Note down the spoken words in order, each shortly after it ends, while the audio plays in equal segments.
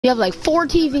You have like 4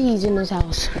 TVs in this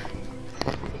house.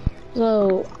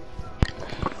 So.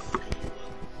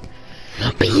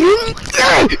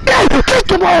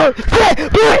 Come on!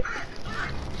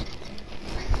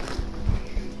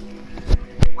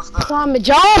 Tommy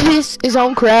Jarvis is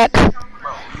on crack. Bro,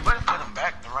 you better put him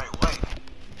back the right way.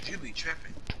 You be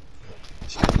tripping.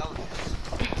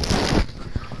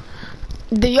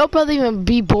 Do your brother even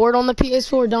be bored on the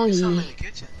PS4, don't he? Something in the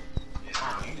kitchen.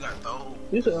 Yeah, you got those.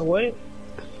 You said what?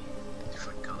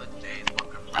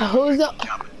 Who's the?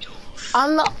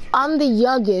 I'm the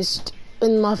youngest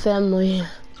in my family.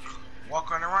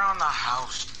 Walking around the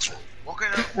house. Walking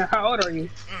up. How old are you?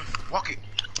 Walk it.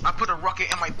 I put a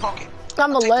rocket in my pocket.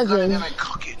 I'm 11. And I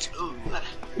cock it.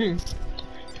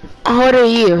 How old are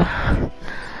you?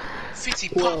 50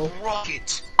 pump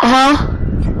rocket.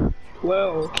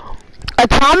 Well.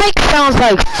 Atomic sounds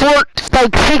like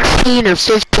 16 or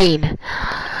 15.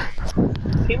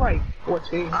 He like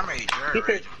 14. I'm a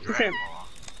jerk.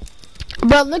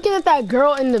 Bro, looking at that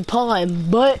girl in the pond,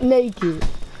 butt naked.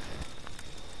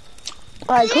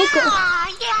 Like,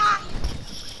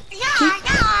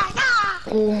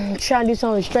 trying to do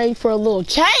something straight for a little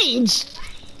change.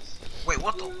 Wait,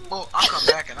 what the? Well, I'll come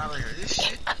back and I'll hear this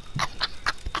shit.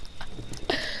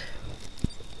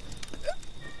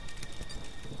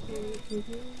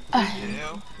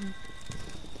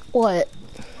 What?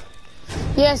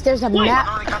 Yes, there's a map.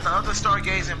 I only got the other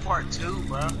Stargaze in part 2,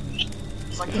 bro.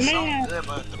 It's like the song good,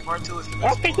 but the part 2 is the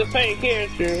best. I picked the same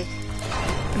character.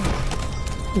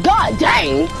 God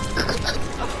dang!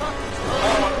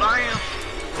 Oh, damn.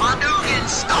 My dude getting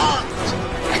stomped.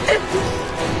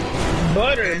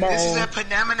 Butterball. This is a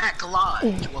Panamanak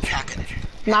Lodge. We're packing it.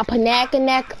 My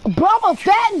Panamanak. Bro, I'm a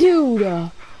fat dude. Oh,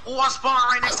 I spawned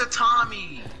right next to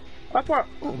Tommy. I spawned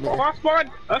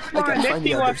next to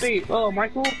you, I think. Oh,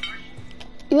 Michael.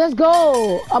 Let's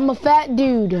go. I'm a fat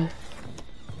dude.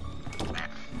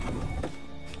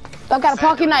 I got a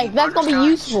pocket knife. That's gonna be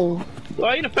useful.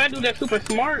 Oh, you the fat dude that's super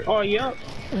smart? Oh, yeah.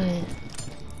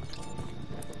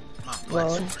 My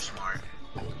super smart.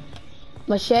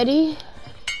 Machete?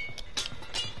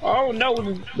 I don't know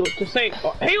what to say.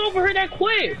 Oh, he overheard that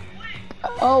quick.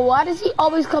 Oh, why does he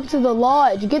always come to the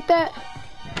lodge? You get that?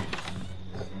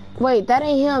 Wait, that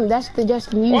ain't him. That's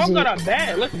just the music. Oh, I got a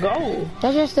bat. Let's go.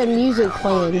 That's just the music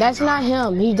playing. That's not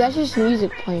him. That's just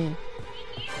music playing.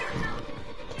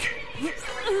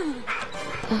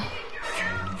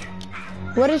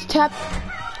 What is tap?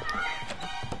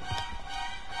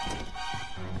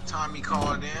 Tommy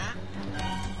called in.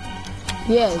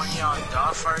 Yes. When y'all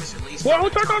die first, at least. Well, who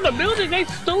turned on the building? They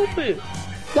stupid.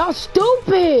 Y'all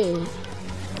stupid.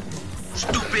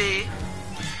 Stupid.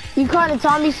 You called it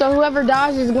Tommy, so whoever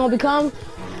dies is gonna become.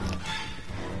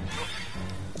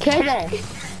 Okay. Come on.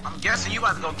 I'm guessing you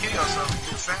about to go kill yourself and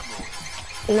do fat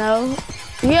boy. No.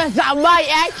 Yes, I might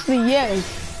actually. Yes.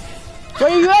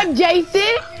 Where you at,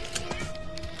 Jason?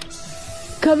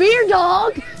 Come here,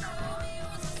 dog.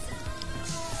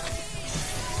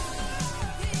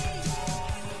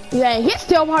 Yeah, his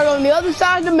tailpipe on the other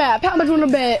side of the map. How much on the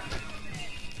bet?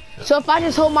 So if I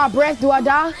just hold my breath, do I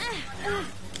die?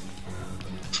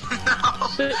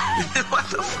 What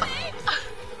the fuck?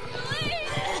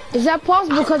 Is that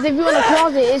possible? Because if you're in the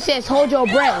closet, it says hold your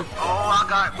breath. Oh, I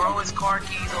got bro his car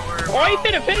keys over. Oh, he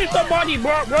finna finish somebody,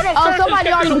 bro. Oh,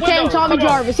 somebody already became Tommy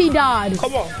Jarvis. He died.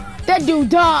 Come on. That dude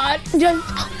died. Just.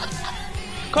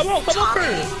 Come on,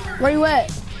 Chris. Where you at?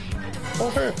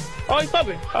 Over. Oh, he's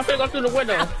coming. I finna go through the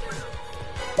window.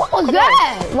 What was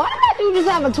that? Why did that dude just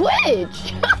have a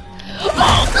twitch?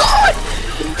 Oh God!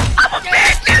 I'm a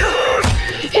bad dude!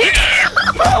 Hit him!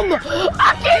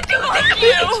 I can't do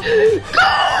damage!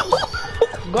 Go!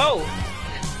 Go!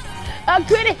 I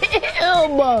couldn't hit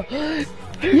him!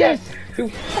 Yes!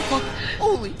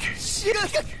 Holy shit!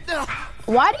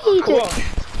 Why did he just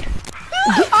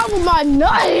get out of my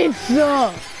nuts?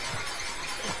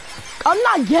 I'm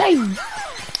not gay.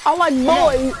 I like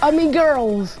boys. I mean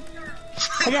girls.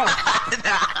 Come on.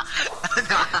 nah.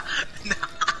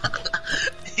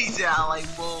 He said I like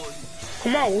boys.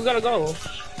 Come on, we gotta go.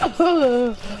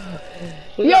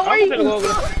 Yo, where you go?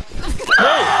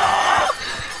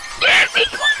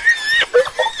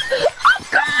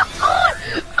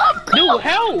 Dude,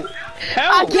 help!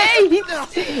 Help! I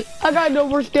can't! I got no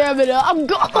more stamina. I'm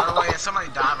gone. By the way, somebody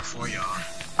died before y'all.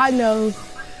 I know.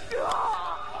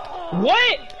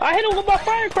 What? I hit him with my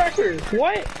firecrackers.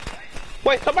 What?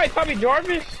 Wait, somebody Tommy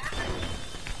Jarvis?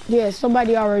 Yeah,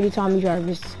 somebody already Tommy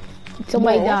Jarvis.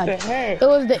 Somebody died. What the heck? It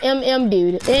was the MM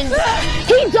dude. And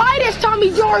he died as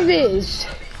Tommy Jarvis!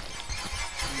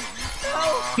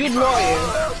 You lying.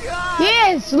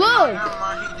 Yes, look! Never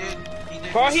mind, he did.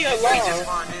 Oh, he alive. He just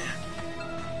spawned in.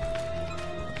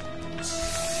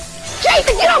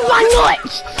 Jason, get off my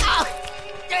nuts!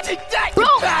 Take that, Bro.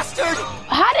 you bastard!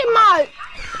 How did my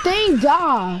thing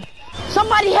die?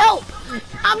 Somebody help!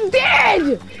 I'm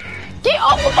dead! Get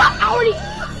off of my already.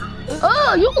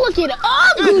 Oh, you looking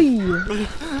ugly!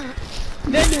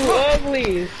 That dude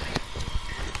ugly.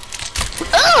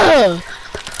 Ugh!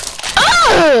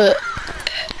 Ugh!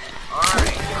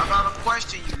 Alright, I got a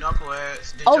question, you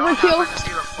knuckleheads. Did y'all Overkill? happen to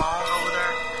see the phone over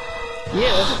there?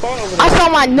 Yeah, that's the phone over I there. saw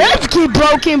my nuts get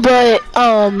broken, but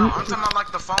I'm talking about like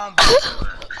the phone box over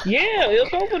there. Yeah,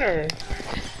 it's over there.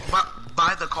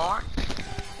 By the car?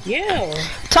 Yeah.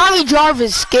 Tommy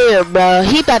Jarvis scared, bro.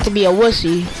 He about to be a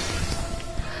wussy.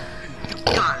 You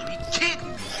gotta be kidding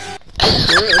me.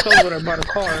 Yeah, it's over there by the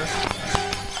car.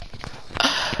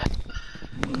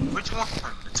 Which one?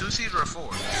 The 2-seater or 4?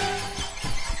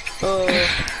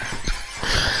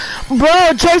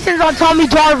 Bro, Jason's on Tommy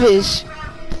Jarvis.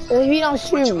 If he don't Which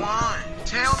shoot. one?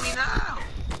 Tell me now.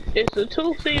 It's a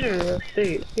 2-seater, I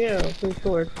think. Yeah, pretty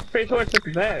sure. Pretty sure it's at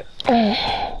the back.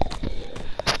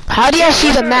 How do y'all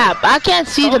see the map? I can't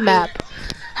see the map.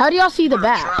 How do y'all see the Put a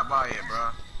map? trap by it, bro.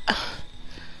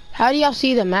 How do y'all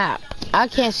see the map? I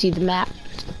can't see the map.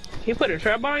 He put a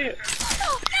trap by it?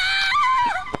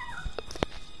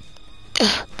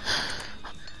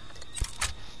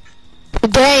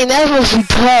 Dang, that must be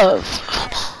tough.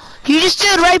 You just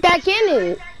stood right back in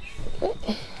it.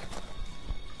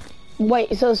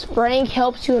 Wait, so spraying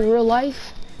helps you in real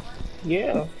life?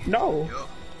 Yeah. No. Yup.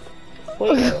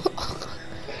 Wait,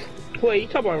 wait, you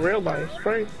talking about real life,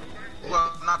 spring?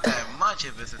 Well, not that much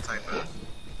if it's a type of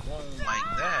one like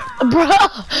that. Bro,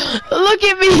 look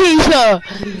at me.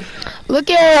 Look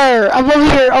at her. I'm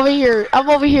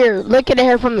over here looking at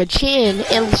her from the chin,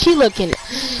 and she looking.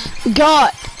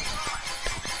 God.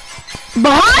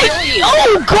 Behind me.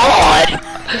 Oh, God.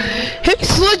 He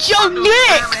slit your Dude,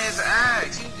 neck. spamming his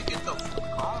axe. He need to get the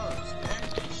combs,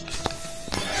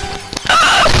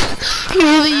 man. He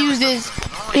really used his.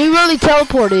 He really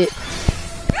teleported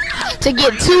to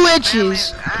get 2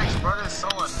 inches. Axe, bro, that's so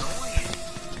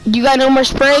annoying. You got no more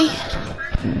spray?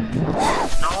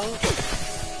 No.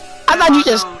 I thought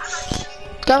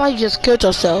you just killed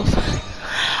yourself.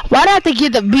 Why'd I have to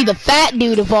be the fat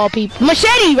dude of all people?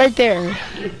 Machete right there. No,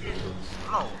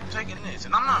 I'm taking this.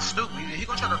 And I'm not stupid. He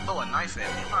gonna try to throw a knife at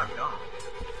me. I'm not dumb.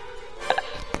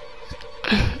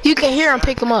 You can hear him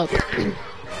pick him up.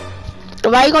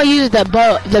 Why you gonna use the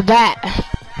bat?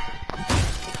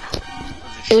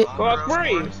 Well,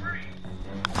 spring.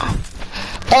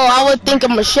 Oh, I would think a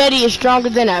machete is stronger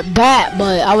than a bat,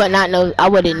 but I would not know. I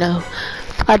wouldn't know.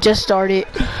 I just started.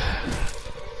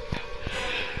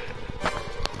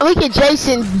 Look at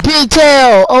Jason's big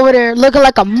tail over there looking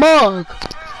like a mug.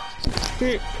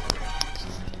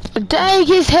 Dang,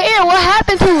 his hair, what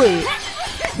happened to it?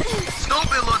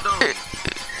 Stupid little dude.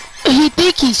 He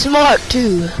think he's smart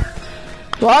too.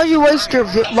 Why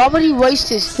would he waste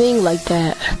his thing like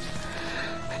that?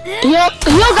 He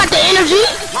don't got the energy.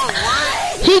 Bro, what?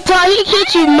 He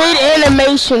hit you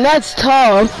mid-animation, that's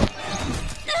tough.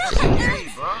 Hey,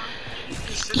 bro. You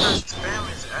can sit there and spam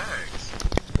his axe.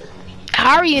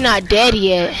 How are you not dead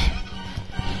yet?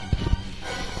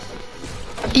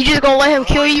 You just gonna let him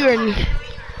kill you and...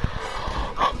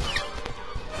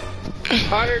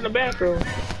 Hotter in the bathroom.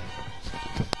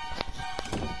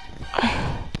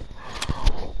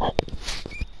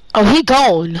 Oh, he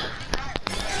gone.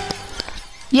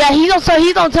 Yeah, he's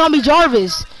on Tommy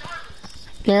Jarvis.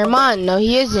 Never mind, no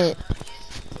he isn't.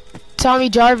 Tommy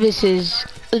Jarvis is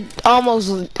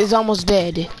almost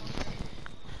dead.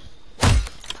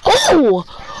 Oh!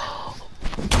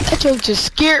 That joke just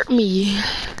scared me.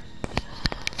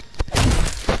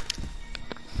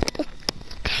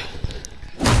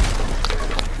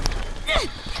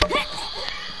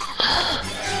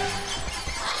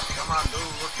 Come on, dude.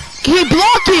 Looking. He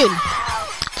blocking!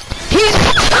 He's...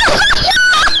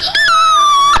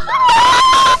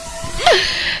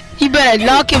 You better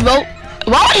knock him out.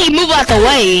 Why would he move out the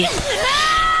way?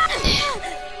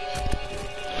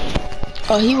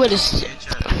 Oh, he would have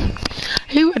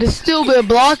still been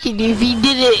blocking you if he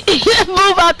didn't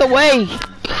move out the way.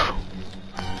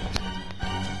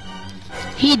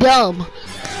 He dumb.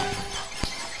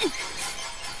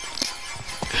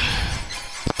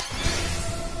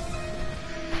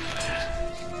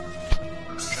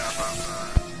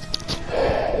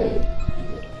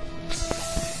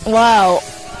 Wow.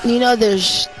 You know,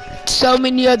 there's so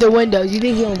many other windows. You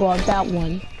think he'll go out that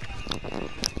one?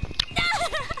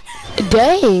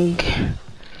 Dang.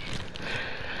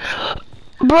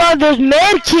 Bro, there's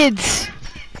mad kids.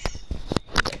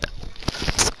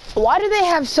 Why do they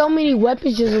have so many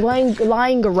weapons just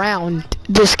lying around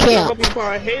this camp? He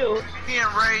in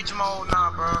rage mode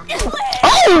now, bro.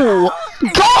 Oh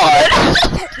God!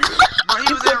 Bro,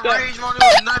 he was in rage mode.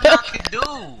 There was nothing I could do.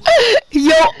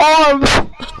 Your arms.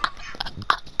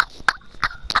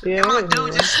 And my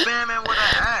dude just spamming with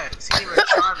an axe. He didn't even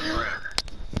try to grab.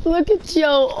 Look at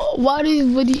yo. What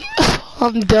is?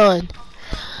 I'm done.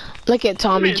 Look at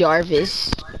Tommy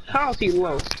Jarvis. How's he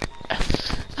low?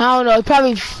 I don't know. He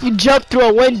probably jumped through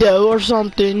a window or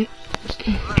something.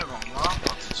 I'm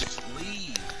about to just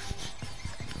leave.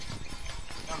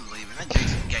 I'm leaving. That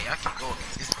Jason gay. I can go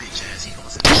against this bitch ass. He gonna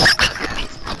sit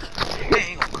there. He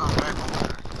ain't gonna come back over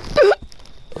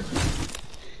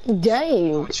there. Dang.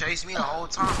 He gonna chase me the whole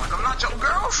time. Like, I'm not your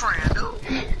girlfriend, dude.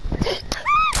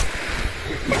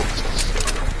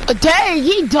 Dang,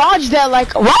 he dodged that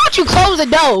like, why don't you close the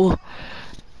door?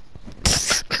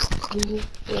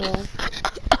 Yeah.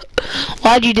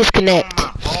 Why'd you disconnect? Oh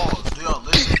my balls. Yo,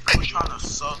 listen, who's trying to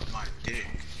suck my dick?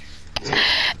 Who's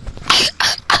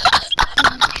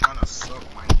trying to suck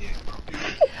my dick, bro?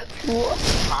 I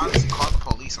honestly called the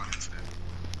police on him today.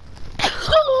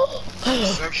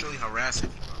 Sexually harassing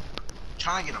me, bro.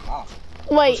 Trying to get him off.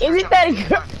 Wait, isn't that a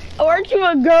girl? Aren't you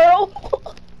a girl?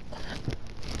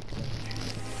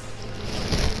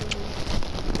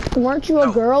 Weren't you a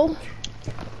girl?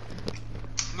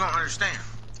 You don't understand.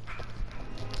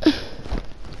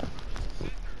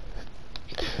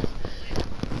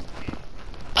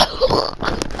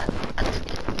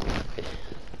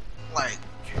 Like,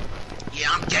 yeah,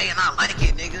 I'm gay and I like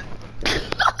it, nigga.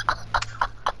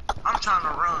 I'm trying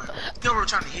to run. They were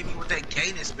trying to hit me with that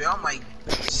gayness bill. I'm like,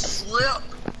 slip.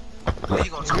 Then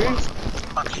you gonna talk about something.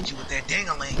 I'm about to hit you with that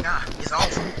ding-a-ling. Nah, it's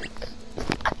over.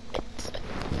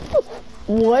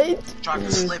 What? Tried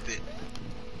to slip it.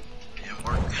 Didn't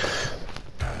work.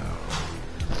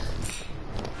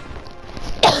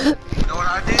 You know what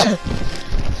I did?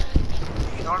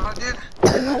 You know what I did? I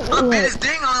bit his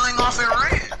ding-a-ling off and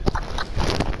ran.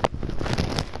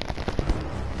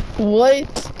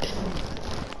 What?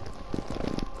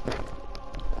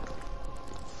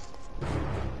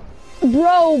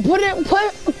 Bro, put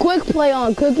quick play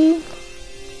on, Cookie.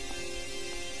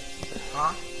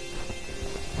 Huh?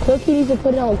 Cookie needs to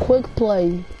put it on quick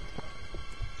play.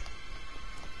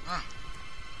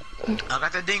 I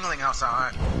got that ding-a-ling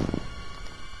outside.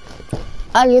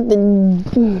 I get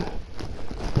the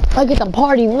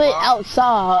party lit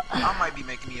outside. I might be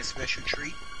making me a special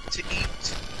treat to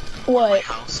eat. What? My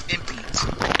house empty.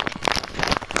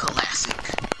 Classic.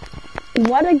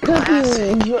 What a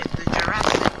Classic. Cookie? The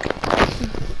Jurassic.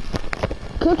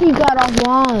 Cookie got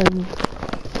offline.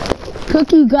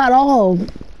 Cookie got off.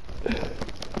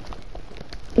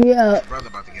 Yeah. His brother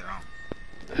about to get on.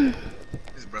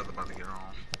 His brother about to get on.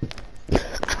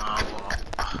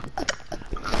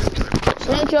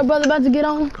 Ain't your brother about to get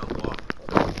on? No, boy.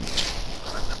 I got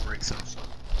the bricks outside.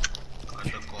 I got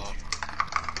the glove. I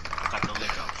got the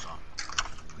lick outside.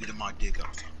 Get my dick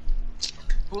outside.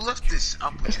 Who left this?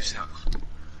 I'll put yourself.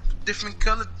 Different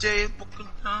color J,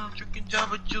 drinking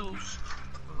Java juice.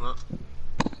 Look.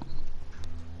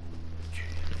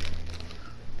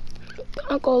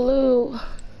 Uncle Lou,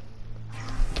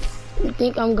 you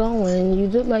think I'm going? You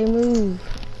did my move.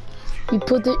 You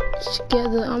put it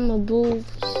together, I'm a boo.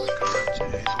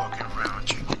 J's walking around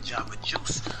drinking Java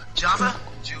juice. Java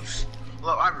juice.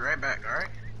 Look, I'll be right back,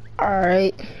 alright?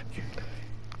 Alright.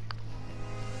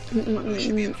 We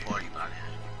should be in the party by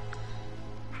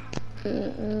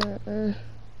then.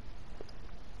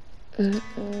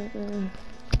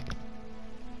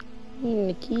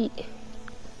 Nikki.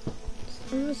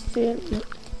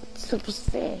 Super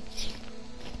sad.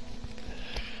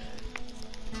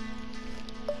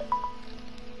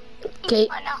 Okay.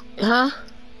 Right now. Huh?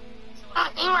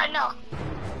 I'm in right now.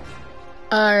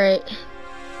 Alright.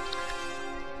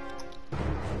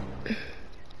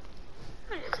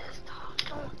 What is this dog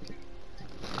doing?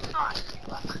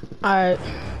 Alright.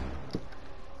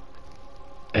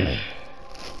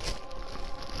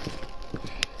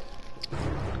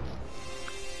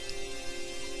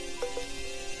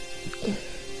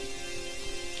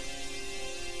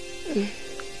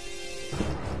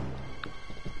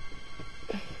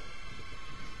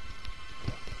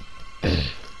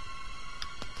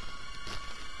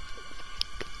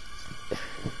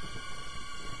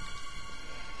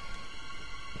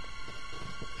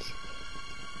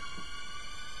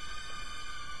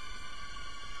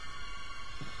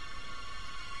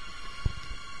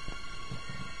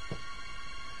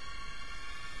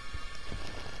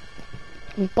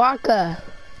 Baka.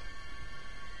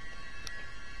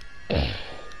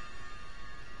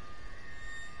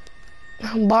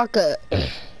 Baka.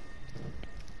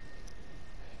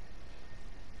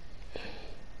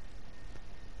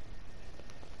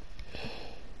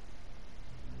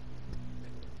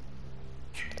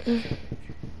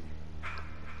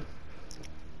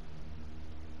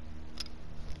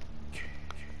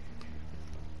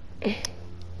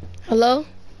 Hello?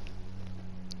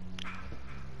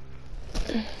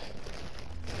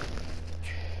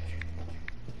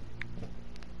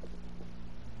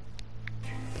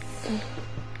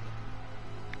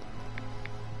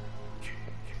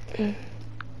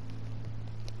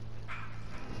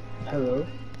 Hello.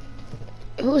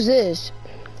 Who's this?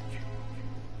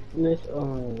 Miss,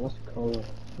 what's it called?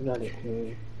 I got it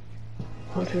here.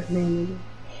 What's his name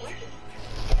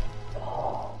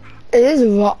Is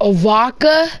this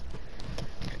vodka?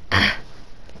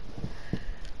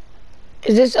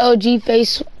 Is this OG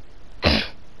face?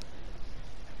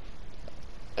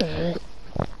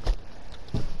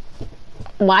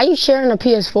 Why are you sharing a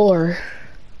PS4?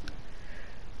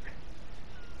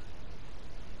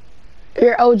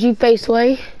 Your OG face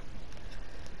way?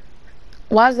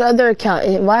 Why is the other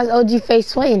account? Why is OG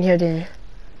face way in here then?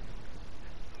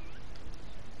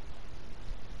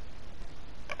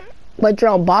 But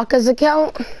you're on Baka's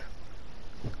account?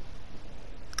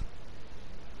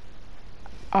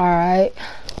 Alright.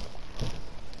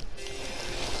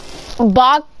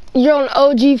 Bak, you're on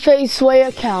OG face way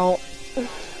account.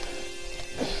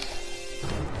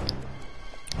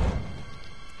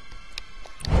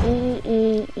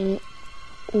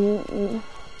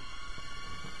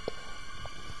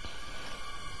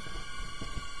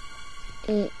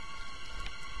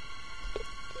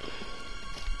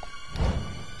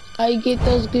 I get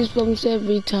those goosebumps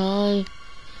every time.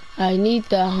 I need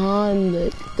the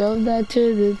Honda, throw that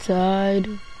to the side.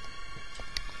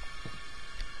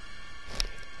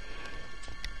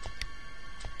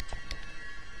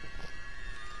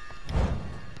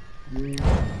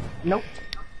 Nope.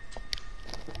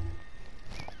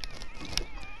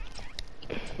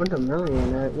 Where's the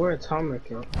million at? Where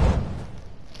Atomic at?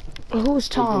 Who's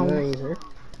Tom? The million's here.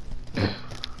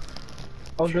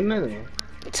 Oh, the million.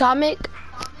 Atomic?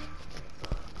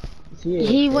 Yeah,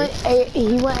 He went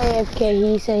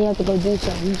AFK. He said he had to go do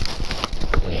something.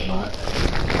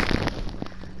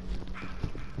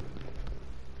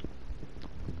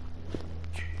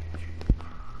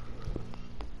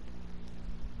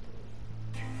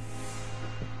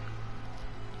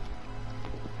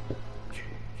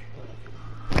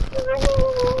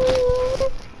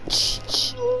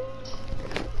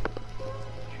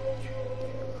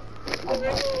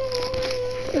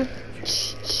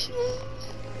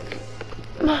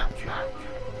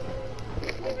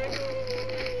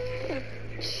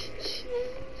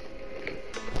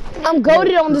 I'm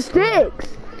goated on the sticks.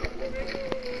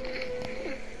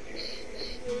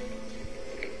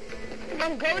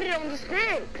 I'm goated on the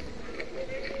sticks.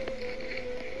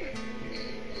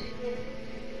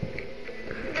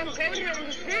 I'm goated on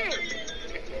the sticks.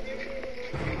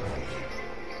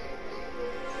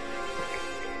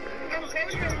 I'm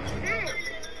goated on the sticks.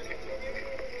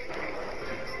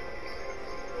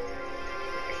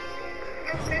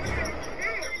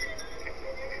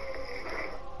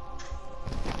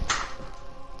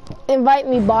 Invite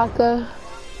me, Baka.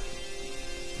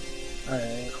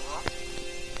 Alright.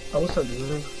 Oh, what's up,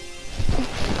 dude?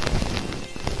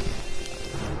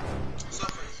 What's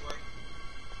up, Faceway?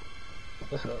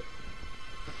 What's up?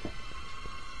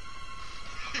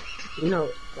 You know,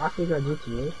 I think I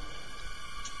GTA.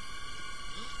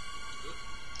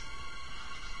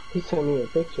 He sent me a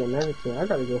picture and everything. I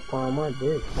gotta go find my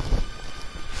dick.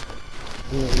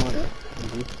 Yeah, my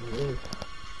GTA.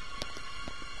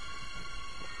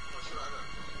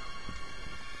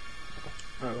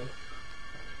 Alright.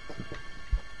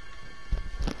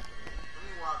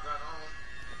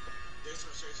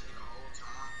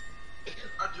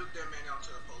 I juked that man out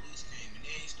till the police came, and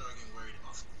then he started getting worried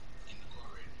about in the car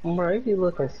already. Bro, it be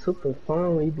looking super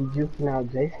fun when you be juking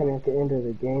out Jason at the end of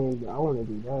the game. I wanna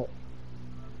do that.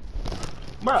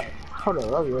 Bro, hold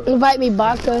on, I'll be right. Invite me,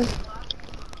 Baka.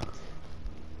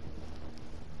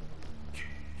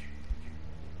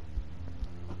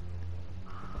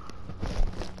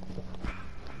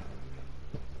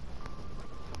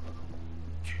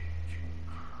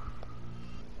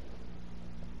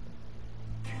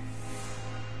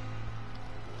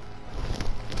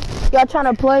 Y'all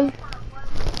trying to play?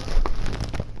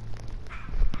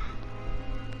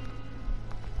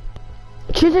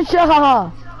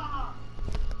 Cha-cha-cha!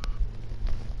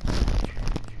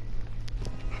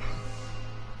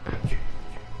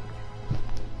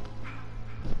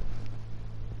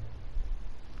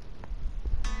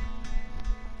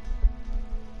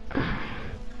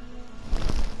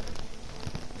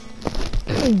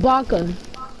 Baka.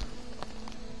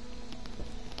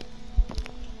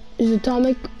 Is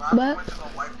Atomic back?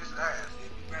 Gonna wipe his ass. He'll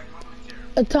be back momentarily.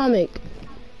 Atomic.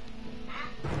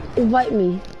 Invite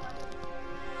me.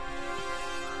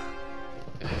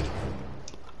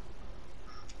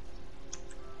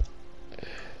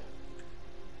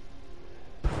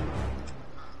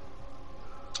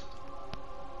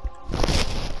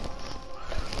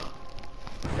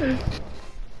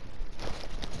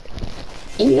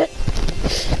 Yeah.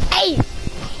 Hey!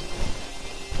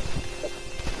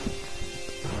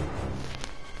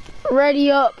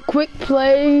 Ready up, quick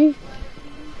play.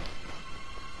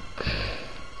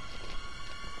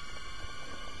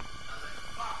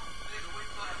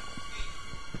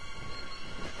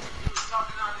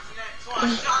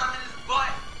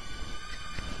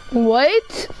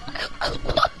 What?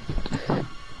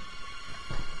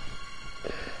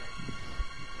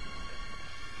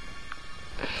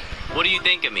 What do you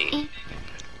think of me?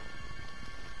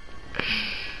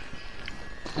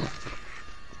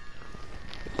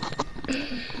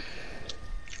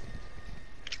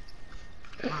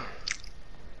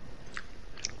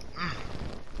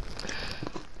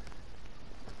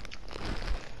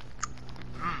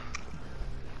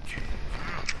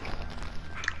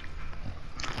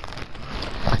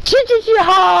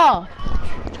 Chi-chi-chi-ha!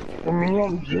 I mean,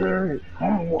 I'm good. I'm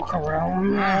gonna walk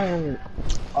around now.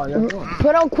 Oh, yeah.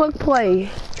 Put on quick play.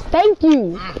 Thank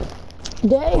you.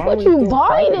 Dang, what you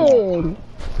invited?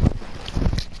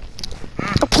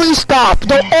 Please stop.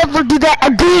 Don't ever do that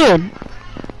again.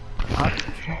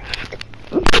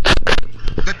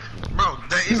 Bro,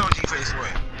 that is on G-Face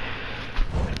way.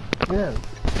 Yeah.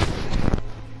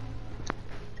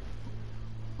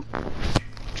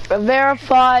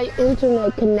 Verify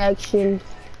internet connection.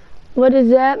 What does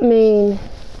that mean?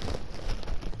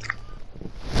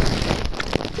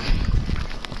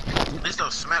 This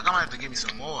stuff smack. I'm gonna have to give me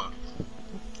some more.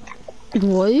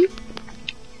 What?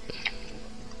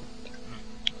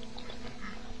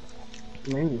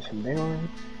 Maybe some down.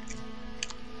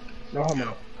 No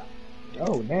homo.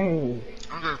 Oh, dang.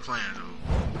 I'm just playing, dude.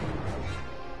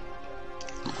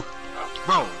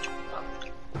 Bro.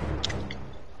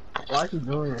 Why is he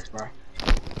doing this, bro?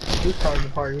 Who's starting the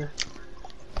party?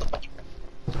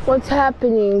 What's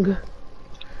happening?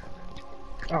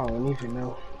 I don't even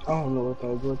know. I don't know what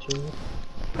that glitch is.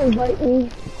 Invite me.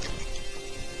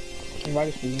 Invite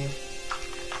us from here.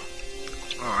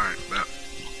 Alright, but.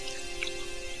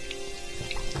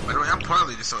 By the way, I'm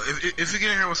probably just so. If you get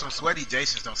in here with some sweaty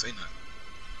Jasons, don't say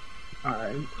nothing.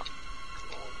 Alright.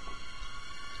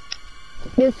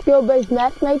 This skill-based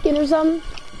matchmaking or something?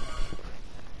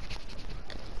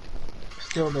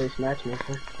 Skill-based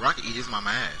matchmaking. Rocket eat his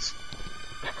mama ass.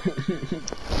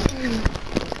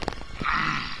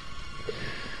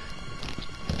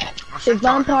 If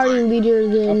I'm party leader,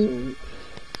 then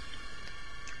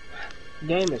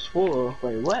game is full.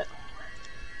 Wait, what?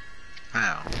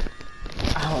 How?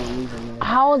 I don't even know.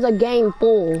 how is a game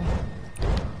full?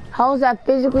 How is that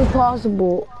physically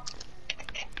possible?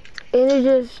 And it's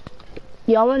just,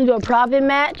 y'all want to do a private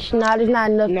match? No, there's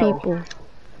not enough No. people.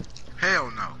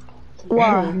 Hell no.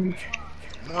 Why?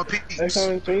 More peeps. There's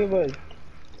only 3 of us.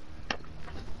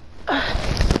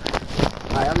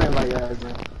 Alright, I'm gonna invite you guys,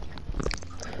 man.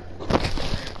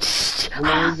 I'm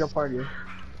gonna leave your party.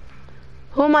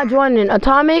 Who am I joining?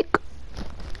 Atomic?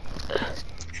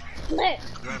 Flip.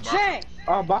 Check.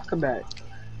 Oh, Baka back.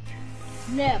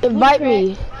 Yeah, Invite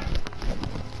me.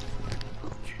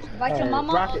 Invite your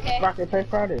mama. Rocket, Okay. Rocket, play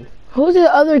Friday. Who's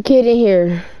the other kid in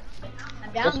here?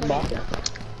 I'm That's down with it. Baka.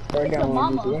 Right It's down your on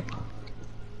mama. GTA.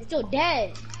 It's your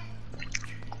dad.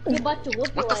 He about to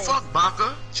whoop What your the ass. fuck,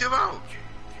 Baka? Chill out.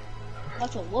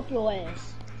 About to whoop your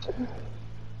ass.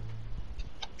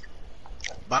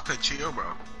 Baka, chill, bro.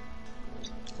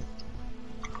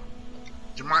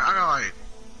 Jamar, I got like,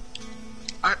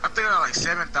 I think I got like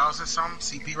 7,000 something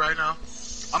CP right now.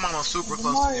 I'm almost super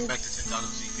close to getting back to 10,000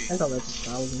 CP. I thought that's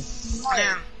 1,000.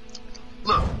 And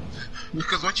look,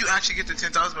 because once you actually get to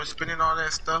 10,000 by spending all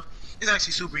that stuff, it's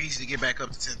actually super easy to get back up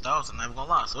to 10,000. I'm gonna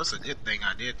lie, so it's a good thing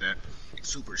I did that.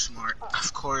 Super smart.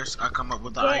 Of course, I come up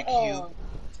with the IQ.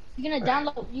 You gonna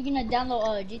download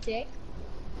GTA?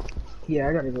 Yeah,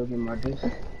 I gotta go get my disc.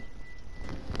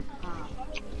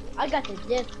 I got the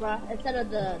disc, bro. Instead of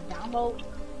the download.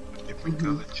 Different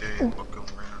color chain, walk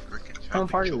around, drinking Come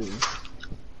party chocolate.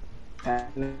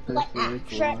 with me. Like,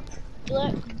 check.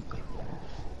 Look.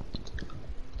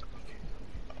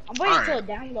 I'm waiting Alright. till it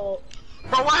download.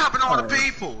 Bro, what happened to all the Alright.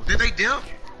 people? Did they dip?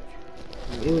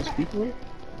 It was people?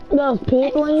 Those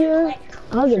people in here?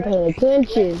 I wasn't paying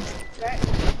attention.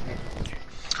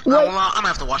 I'm Wait, gonna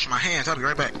have to wash my hands. I'll be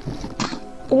right back.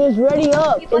 just ready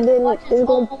up, and then it's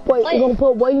gonna wait. It's gonna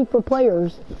put waiting for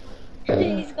players.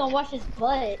 He's gonna wash his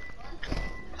butt.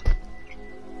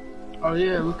 Oh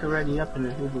yeah, we can ready up and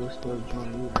then people will still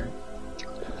join you, right?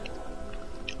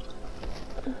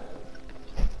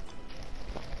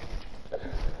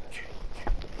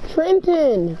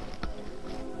 Trenton.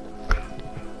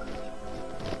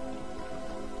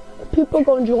 People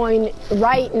gonna join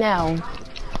right now.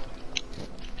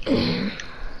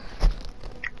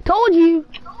 Told you.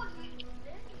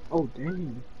 Oh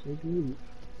damn, JB.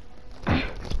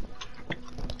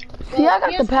 See, I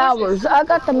got the powers. I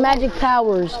got the magic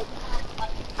powers.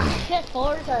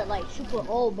 PS4s are like super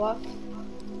old, bro.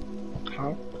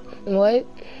 Huh? What?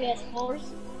 PS4s,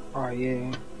 Oh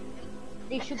yeah.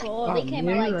 they super old. Oh, They came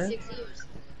yeah, out like right. 6 years.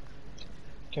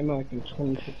 Came out like in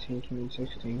 2015,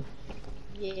 2016.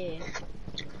 Yeah.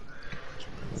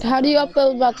 How do you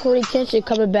feel about Corey Kenshin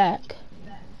coming back?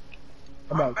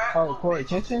 About Corey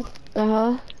Jensen?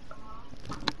 Uh-huh.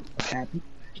 Happy.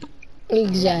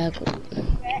 Exactly.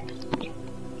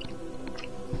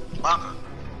 Baka.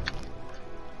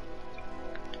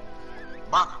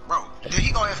 Baka, bro. Did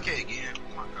he go FK again?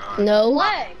 Oh my god. No.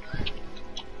 Black.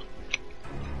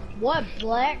 What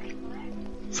black?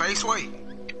 Face weight.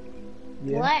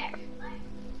 Yeah. Black.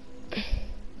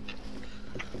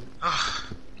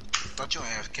 Thought you were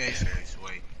AFK face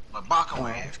weight. But Baka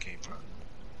went AFK,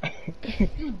 bro.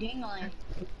 You dingling.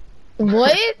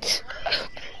 What?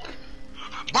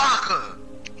 Baka!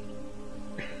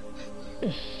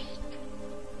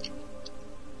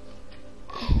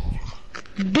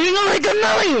 Being like a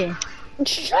million.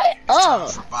 Shut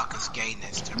up. For Baka's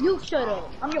gayness to You shut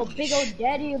up. I'm your big old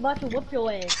daddy about to whoop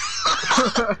your ass.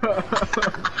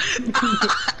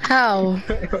 How?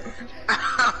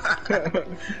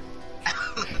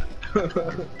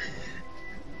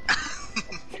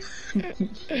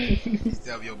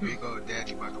 Tell your big old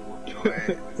daddy about to whoop your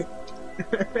ass.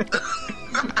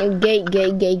 Gay.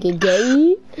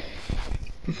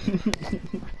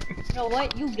 You know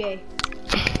what? You gay.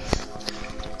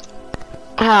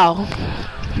 How?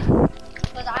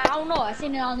 Cause I don't know. I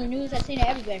seen it on the news. I seen it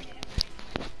everywhere.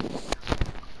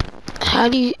 How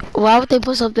do you? Why would they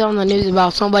put something on the news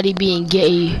about somebody being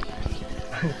gay?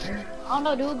 I don't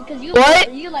know, dude. Because you,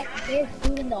 What? you like the biggest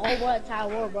dude in the whole world, entire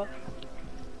world, bro.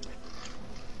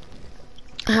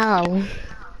 How?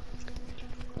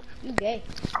 You gay.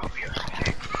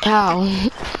 How?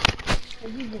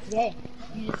 Cause you just gay.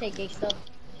 You just say gay stuff.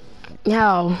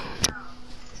 How?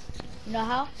 You know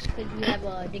how? Cause you have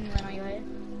a dingling on your head.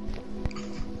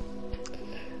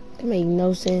 That make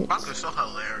no sense. Baka's so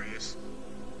hilarious.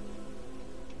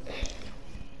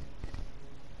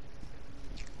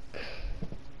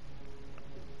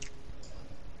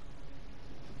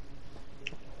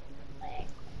 Like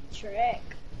Shrek.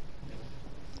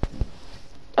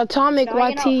 Atomic Can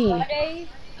I get on YT. Friday?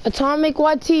 Atomic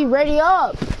YT, ready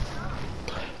up.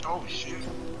 Oh shit.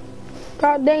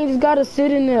 God dang, just gotta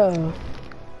sit in there.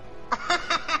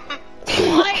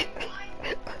 What?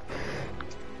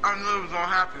 I knew it was gonna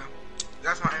happen.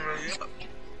 That's why I ain't ready up.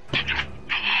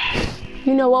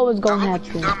 You know what was gonna I hope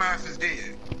you happen. dumbasses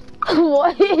did.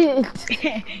 What?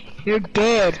 You're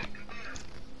dead.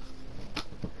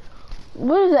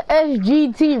 What is a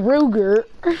SGT Ruger?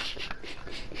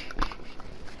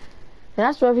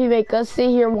 That's where he make us sit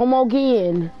here one more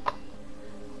again.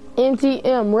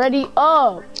 NTM, ready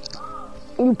up.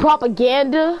 You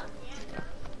propaganda?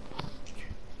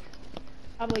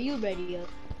 How about you ready up?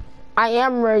 I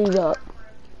am ready up.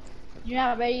 You're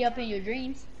not ready up in your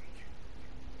dreams?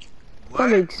 What? That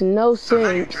makes no So now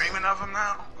you sense. dreaming of him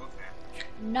now? Okay.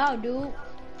 No, dude.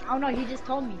 I don't know. You just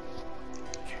told me.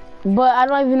 But I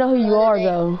don't even know who you are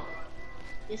though.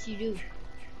 Yes, you do.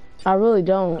 I really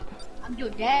don't. I'm your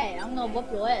dad. I'm gonna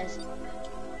whoop your ass.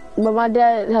 But my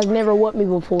dad has never whooped me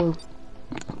before.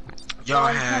 Y'all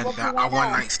Well, had what you a want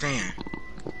one now? night stand.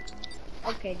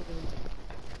 Okay,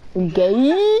 dude.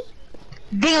 Gay?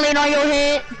 Dingling on your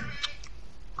head.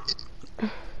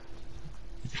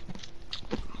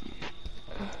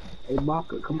 Hey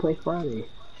Baka, come play Friday.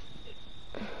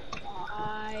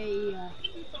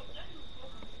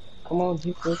 Come on,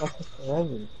 G Flip, I'll take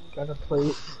forever. Gotta play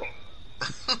it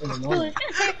in the Dude, morning.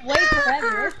 it's gonna take way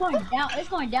forever. It's going down. It's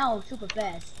going down super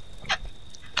fast.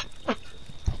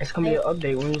 It's gonna be an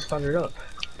update when you start it up.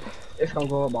 It's gonna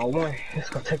go up by one. It's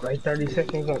gonna take like 30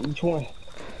 seconds on each one. So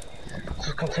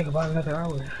it's gonna take about another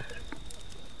hour.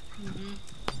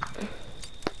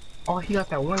 Oh, he got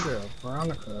that one girl,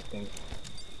 Veronica, I think.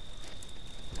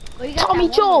 Oh, you got Tommy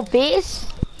that Joe, one. bitch.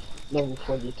 Level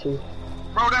 42.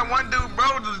 Bro, that one dude, bro,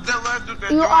 that last dude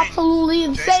that You're joined. absolutely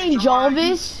insane, Jason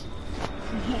Jarvis.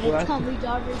 Jarvis. What? Tommy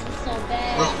Jarvis is so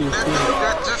bad. Let's do That it. dude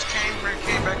that just came back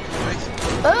to the base.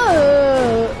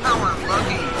 Uh, I was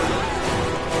lucky.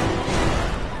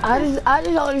 I I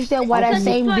just don't understand why that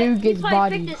same dude gets He probably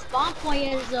bodied. picked his spawn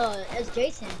point as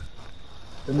Jason.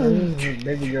 The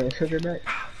baby girl sugar back.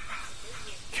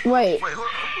 Wait, Wait,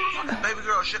 who the baby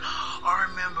girl shit? I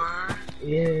remember her.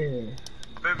 Yeah.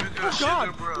 Baby girl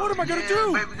sugar, bro. What am I gonna Yeah,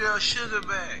 do? Baby girl sugar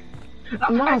bag.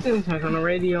 I'm acting like on the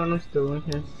radio and I'm still in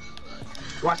here.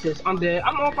 Watch this. I'm dead.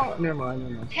 I'm all about. Never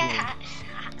mind.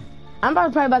 I'm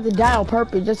probably about to die on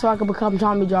purpose just so I can become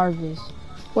Tommy Jarvis.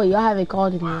 Wait, y'all haven't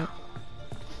called him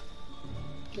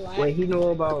yet. Wait, he know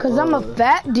about. Cause I'm a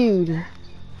fat dude.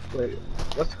 Wait,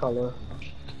 what's the color?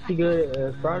 He good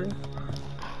at Friday?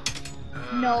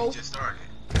 No. He just started.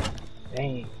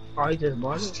 Dang. Oh, he just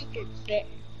bought it? Stupid fit.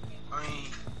 I mean,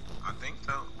 I think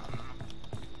so.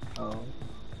 Oh.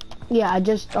 Yeah, I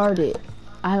just started.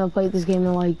 I haven't played this game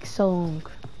in like so long.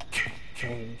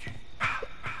 Dang.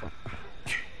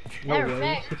 No Matter of way.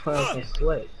 fact- He's playing some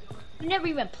sweat. You never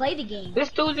even played the game. This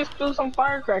dude just threw some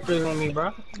firecrackers on me,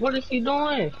 bro. What is he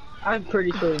doing? I'm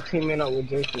pretty sure he's teaming up with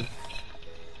Jason.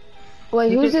 Wait,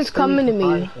 He who's just this threw coming to some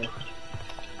me? firecrackers.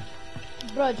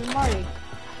 Bro, Jamari,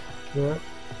 Yeah?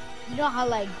 you know how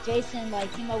like Jason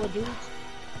like team up with dudes?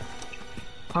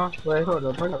 Huh? Wait, hold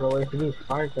up. I gotta wait for these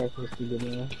firecrackers to get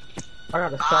in. I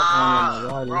gotta stop on my Bro,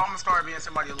 I'm body. gonna start being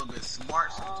somebody a little bit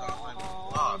smart sometimes.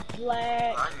 Like,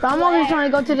 Black. But I'm over here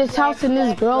trying to go to this house and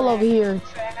this girl over here.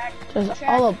 Just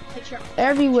all up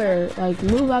everywhere. Like,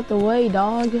 move out the way,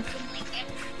 dog.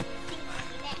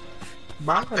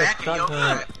 Bro, I got a back in your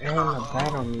shotgun gut. and a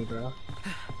bat on me, bro.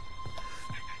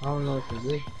 I don't know what to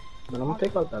do. But I'm gonna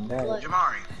take out the bat.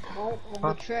 Jamari, On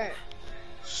the track.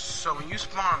 so when you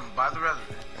spawn by the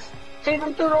residence,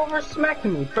 Jason threw it over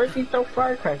smacking me. First he threw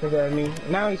firecrackers at me.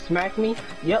 Now he smacked me.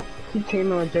 Yep. He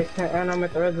teaming with Jason and I'm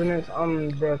at the residence. I'm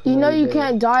definitely You know you dead.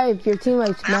 can't die if your teammate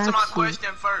answer my smacks you. question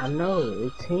I first. know,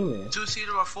 it's teaming.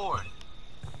 Two-seater or four?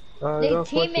 They go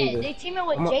teaming. four-seater. They teaming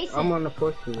with I'm Jason. on the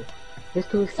fourth seater. This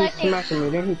dude It's like keeps they- smacking me.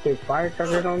 Then he threw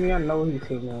firecrackers on me. I know he's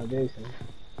teaming with Jason.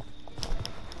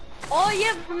 Oh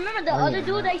yeah, remember the Oh, other yeah.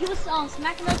 dude that he was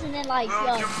smacking us and then like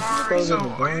Well, Throw Jamari, so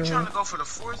them are you down. trying to go for the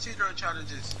four-seater or try to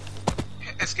just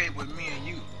escape with me and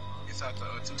you inside the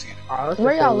two-seater? Oh, it's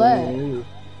Where just y'all me at? and you.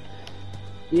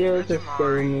 Yeah, it's just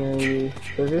scary me and you.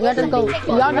 'Cause this Y'all just dude gonna, is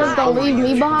y'all just gonna leave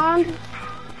me behind?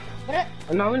 What?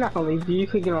 No, we're not gonna leave you. You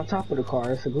could get on top of the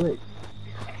car. It's a glitch.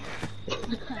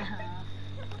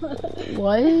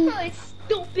 What? Really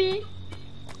stupid.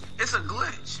 It's a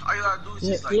glitch. All you gotta do is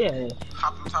just like Yeah.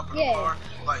 hop on top of the Yeah. car.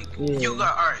 Like Yeah. you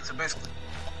got alright, so basically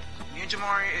me and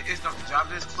Jamari is gonna drop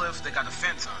this cliff, they got a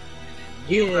fence on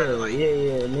it. You Yeah, better, like, yeah.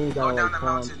 And then you go gotta down like the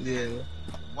climb. mountain, Yeah. then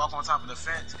walk on top of the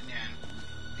fence and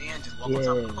then just walk on top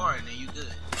of the Yeah. car and then you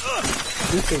good.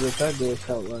 You figured that did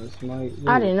help last night.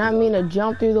 I did not mean to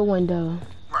jump through the window.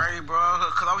 Right, bro,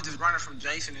 cause I was just running from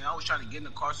Jason and I was trying to get in the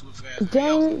car super fast.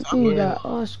 Dang, I you Yeah. got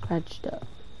all scratched up.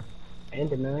 And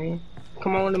the million.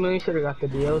 Come on, the million should have got the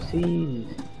DLCs.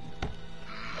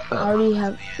 I already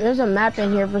have, there's a map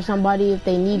in here for somebody if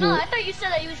they need No, it. I thought you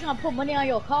said that you was gonna put money on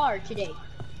your car today.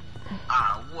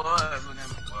 I was, but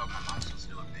then, well, my mom was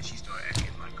still and then she started acting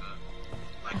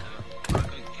like a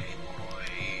gay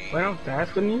boy. Wait, I'm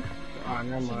faster than you? Oh,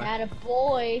 never She mind. had a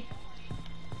boy.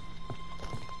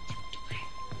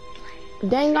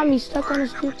 Dang, got me stuck on the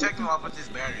Alright, now stupid. protect me while I put this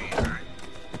battery in, alright?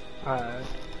 Alright.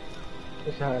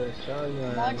 Just had a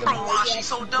shotgun. Bro, why is she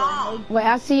so dumb? Wait,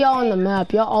 I see y'all on the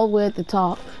map. Y'all all the way at the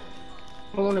top.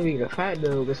 I wanna be the fat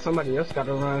dude, but somebody else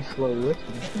gotta run slow with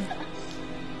me.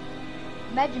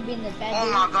 Imagine being the bad Oh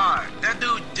dude. my god, that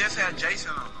dude just had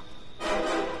Jason on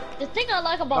him. The thing I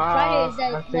like about Friday is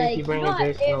I that think like you bring don't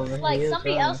Jason if over. like He is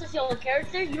somebody dumb. else is your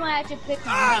character, you don't have to pick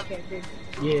another character.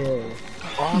 Yeah.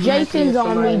 All I'm Jason's asking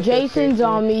on is me. somebody Jason's to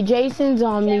on me. Jason's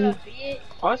on Sarah me. Beat,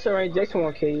 Also, right, Jason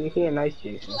won't kill you. He a nice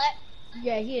Jason.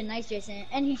 Yeah, he a nice Jason,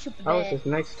 and he's super I was bad. just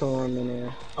next to him in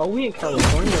there. Oh, we in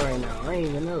California right now. I ain't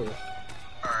even know.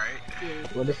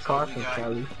 Alright. Well, this car We from got-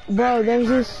 Cali. Bro, there's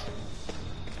this.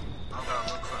 I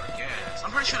gotta look for the gas.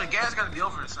 I'm pretty sure the gas gotta be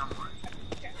over there somewhere.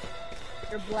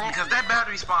 They're black. Because that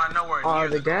battery spawned nowhere Oh, near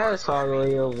the gas all the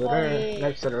way over there, yeah.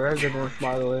 next to the residence,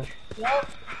 by the way. Yup.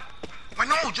 Wait,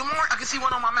 no, Jamar, I can see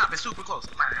one on my map. It's super close.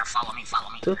 Follow me, follow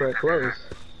me. Super close.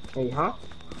 Hey, huh?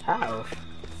 How?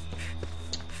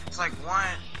 It's like one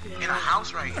in a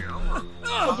house right here. Oh, look.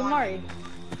 Oh, Jamari.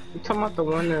 You talking about the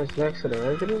one that's next to the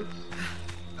residence?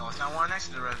 No, it's not one next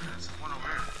to the residence. It's one over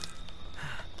here.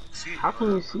 See it? How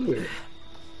can you see it?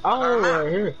 Oh, right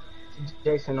here.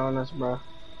 Jason on us, bro.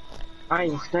 I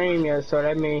ain't streamed yet, so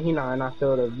that means he not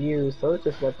feel the view, so let's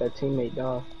just let that teammate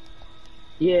die.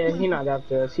 Yeah, he not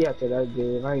after us, he after that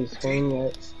dude. I ain't streamed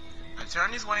yet. Now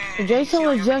turn this way in. Jason See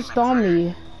on was your just map, on right?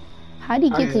 me. How'd he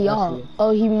get to y'all?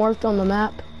 Oh, he morphed on the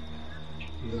map.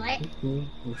 What?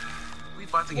 We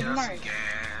about to get us some gas.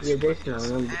 Yeah, Jason on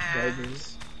them,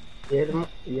 baby.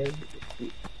 Yeah,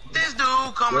 This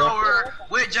dude coming over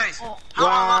with Jason. How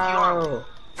unlucky are we?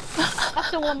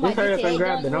 That's the one by Just hurry up GTA. and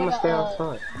grab it. You I'ma wanna, stay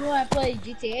outside. You wanna play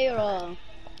GTA or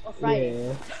Friday?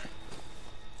 Yeah.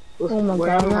 Oh my Well,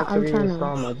 God, I'm gonna have to I'm trying to-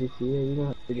 reinstall my GTA. You're gonna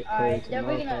have to get Alright, paid then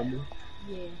we're tomorrow, gonna. probably.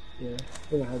 Yeah. Yeah,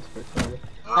 we're gonna have to get paid.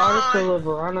 Oh, that's the little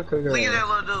Veronica girl. Leave that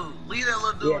little dude. Leave that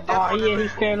little dude. Yeah. Death Oh on that yeah, man.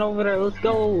 he's standing over there. Let's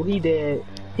go. He dead.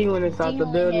 He went inside the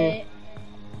Ding building. hit.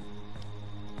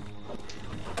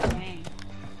 Dang.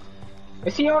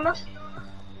 Is he on us?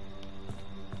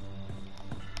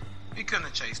 He couldn't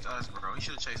have chased us, bro. He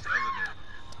should have chased the other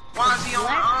dude. Why is he on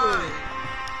Black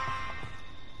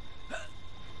us?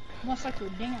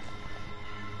 Motherfucker, dang it.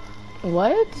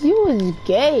 What? You was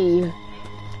gay.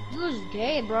 You was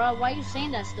gay, bro. Why you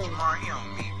saying that still? Jamar, he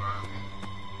on me, bro.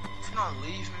 You gonna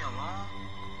leave me alone?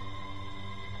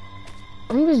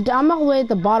 I'm all the way at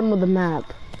the bottom of the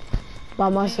map. By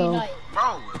myself. Maybe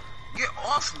Bro, get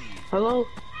off me. Hello?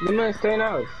 The man staying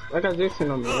out. I got Jason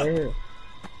on me right here.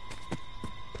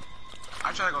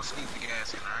 I try to go sneak the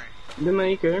gas in, alright? The man,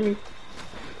 you can hear me.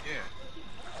 Yeah.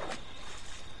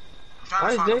 Why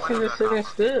I'm trying is to Jason find just sitting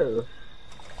still?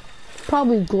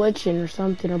 Probably glitching or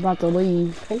something, or about to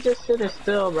leave. He just sitting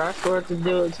still, bro. I swear to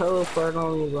do a teleport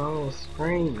on me, bro. I'm gonna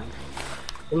scream.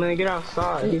 The man, get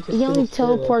outside. He just only sitting still.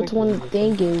 teleports when the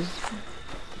thing is.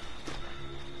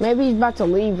 Maybe he's about to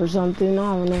leave or something.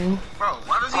 I don't know. Bro,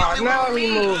 why does he Oh, only now want he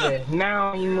me? moving.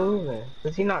 Now he moving.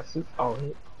 Does he not see? Oh,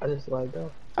 I just lagged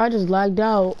out. I just lagged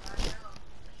out.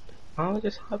 Oh, what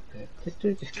just happened? This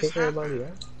dude just kicked everybody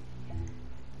out.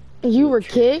 You were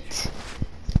kicked?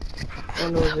 I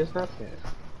don't know what just happened.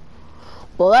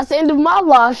 Well, that's the end of my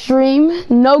live stream.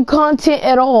 No content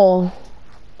at all.